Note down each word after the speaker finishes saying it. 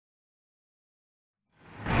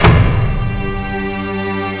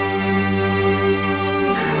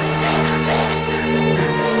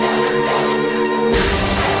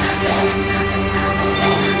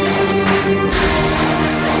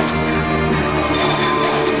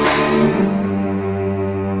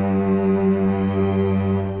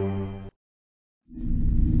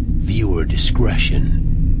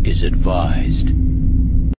advised.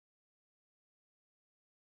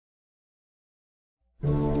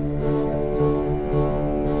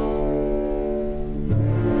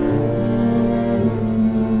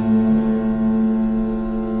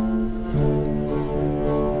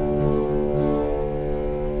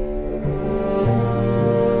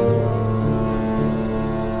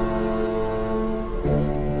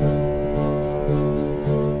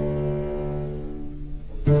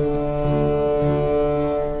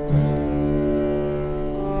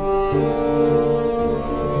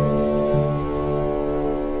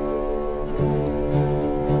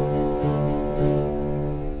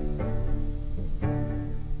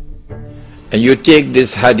 And you take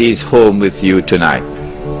this hadith home with you tonight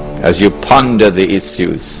as you ponder the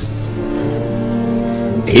issues.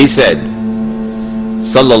 He said,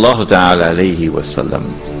 sallallahu ta'ala alayhi wa sallam,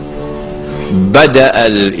 بدأ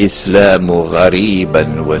الإسلام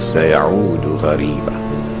غريبا وسيعود غريبا.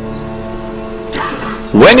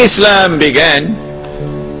 When Islam began,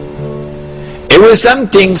 it was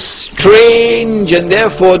something strange and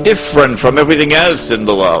therefore different from everything else in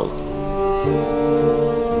the world.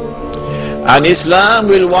 And Islam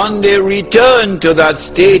will one day return to that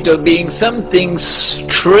state of being something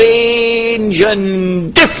strange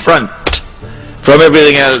and different from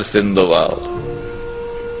everything else in the world.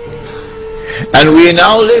 And we are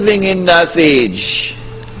now living in that age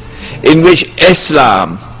in which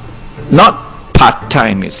Islam, not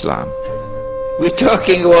part-time Islam, we're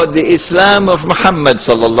talking about the Islam of Muhammad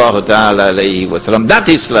sallallahu ta'ala alayhi wa sallam, that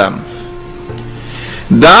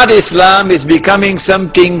Islam is becoming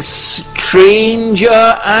something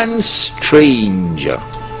stranger and stranger.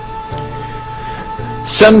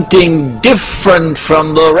 Something different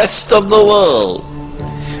from the rest of the world.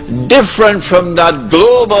 Different from that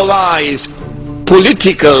globalized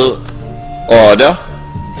political order.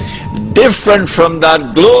 Different from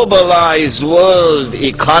that globalized world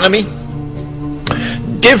economy.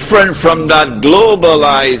 Different from that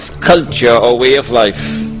globalized culture or way of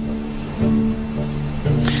life.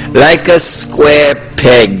 Like a square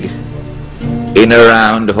peg in a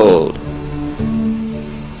round hole.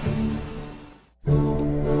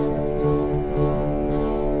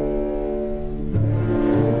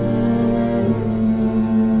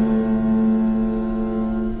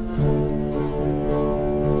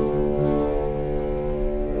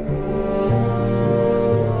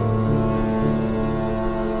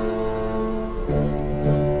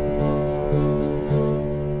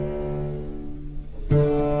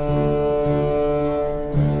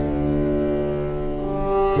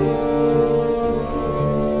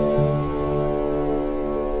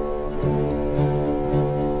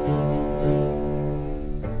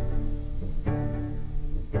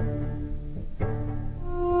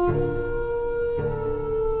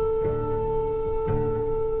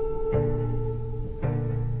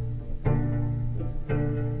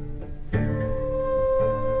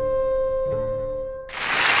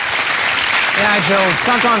 Jules,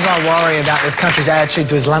 sometimes I worry about this country's attitude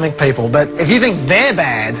to Islamic people, but if you think they're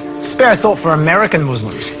bad, spare a thought for American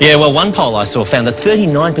Muslims. Yeah, well, one poll I saw found that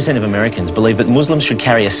 39% of Americans believe that Muslims should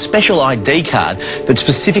carry a special ID card that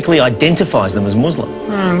specifically identifies them as Muslim.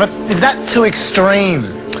 But is that too extreme?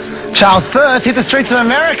 Charles Firth hit the streets of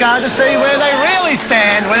America to see where they really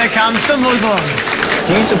stand when it comes to Muslims.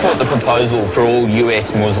 Do you support the proposal for all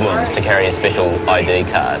US Muslims to carry a special ID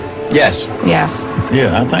card? Yes. Yes.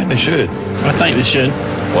 Yeah, I think they should. I think they should.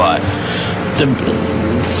 Why?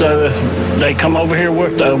 So if they come over here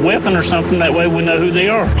with a weapon or something, that way we know who they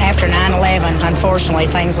are. After 9/11, unfortunately,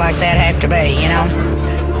 things like that have to be, you know.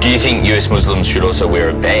 Do you think US Muslims should also wear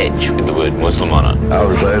a badge with the word Muslim on it? I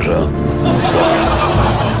would say so.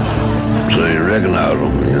 So you recognize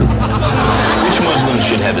them, you know. Which Muslims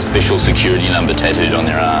should have a special security number tattooed on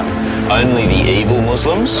their arm? Only the evil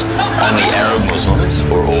Muslims? Only Arab Muslims?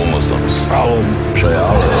 Or all Muslims? All of them. Say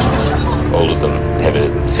all of them. All of them have a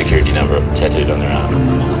security number tattooed on their arm.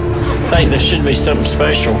 I think there should be something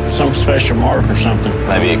special, some special mark or something.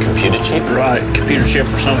 Maybe a computer chip? Right, computer chip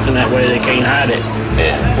or something, that way they can't hide it.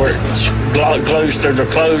 Yeah. Where it glues to their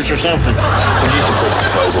clothes or something. Would you support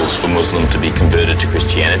proposals for Muslims to be converted to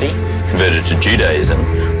Christianity, converted to Judaism,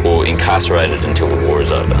 or incarcerated until the war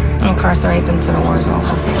is over? Incarcerate them till the war is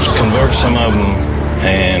over. Convert some of them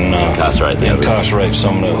and incarcerate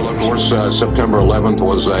some of them. Well, of course, September 11th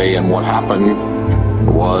was and what happened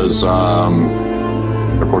was,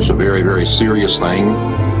 of course, a very, very serious thing.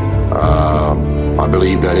 I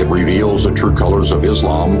believe that it reveals the true colors of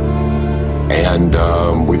Islam. And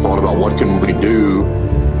we thought about what can we do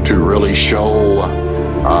to really show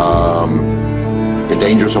the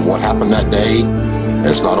dangers of what happened that day. And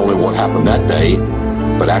it's not only what happened that day,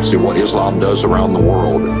 but actually what Islam does around the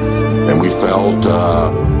world. And we felt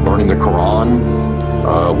burning the Quran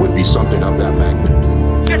would be something of that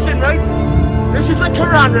magnitude. Listen, right? This is the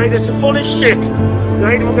Quran, right? It's full of shit.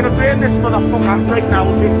 Right? We're going to burn this motherfucker right now,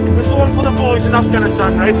 okay? This is one for the boys in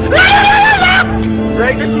Afghanistan, right?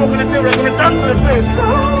 Right? This is what we're going to do. We're going to dance for the face.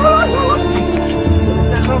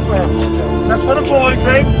 That's for the boys,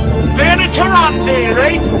 right? Burn the Quran there,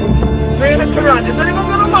 right? Burn the Quran. Is anyone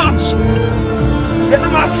going to march? Get the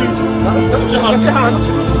matches. Get your hands.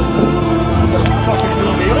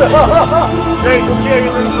 Right, okay,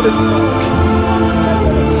 you're ready for this.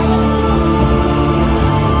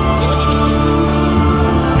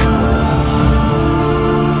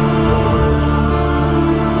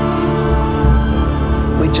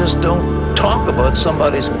 We just don't talk about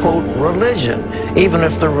somebody's, quote, religion, even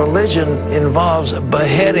if the religion involves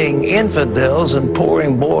beheading infidels and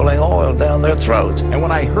pouring boiling oil down their throats. And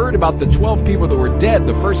when I heard about the 12 people that were dead,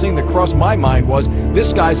 the first thing that crossed my mind was,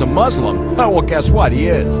 this guy's a Muslim. Oh, well, guess what? He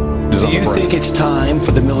is. Do you think it's time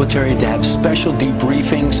for the military to have special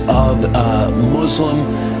debriefings of Muslim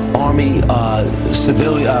Army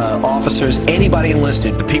civilian officers, anybody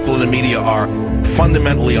enlisted? The people in the media are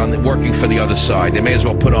fundamentally working for the other side. They may as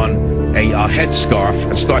well put on a headscarf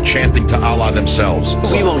and start chanting to Allah themselves.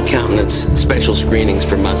 We won't countenance special screenings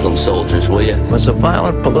for Muslim soldiers, will you? It's a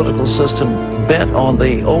violent political system bent on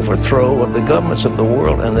the overthrow of the governments of the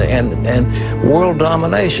world and world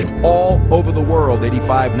domination. All over the world,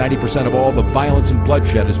 85–90% of all the violence and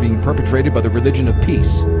bloodshed is being perpetrated by the religion of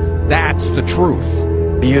peace. That's the truth.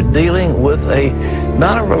 You're dealing with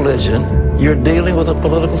not a religion, you're dealing with a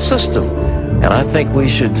political system. And I think we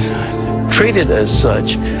should treat it as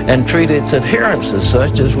such and treat its adherents as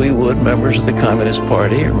such as we would members of the Communist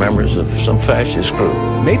Party or members of some fascist group.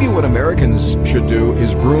 Maybe what Americans should do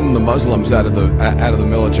is broom the Muslims out of the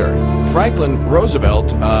military. Franklin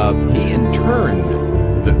Roosevelt, he interned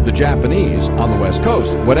the Japanese on the West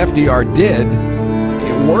Coast. What FDR did,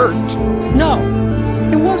 it worked. No,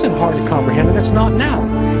 it wasn't hard to comprehend, and it's not now.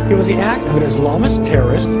 It was the act of an Islamist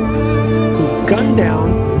terrorist who gunned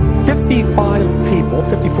down 54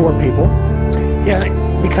 people,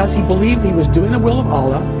 because he believed he was doing the will of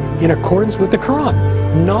Allah in accordance with the Quran.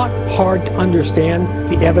 Not hard to understand,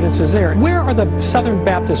 the evidence is there. Where are the Southern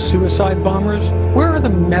Baptist suicide bombers? Where are the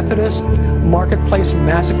Methodist marketplace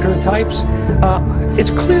massacre types?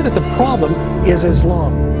 It's clear that the problem is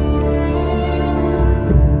Islam.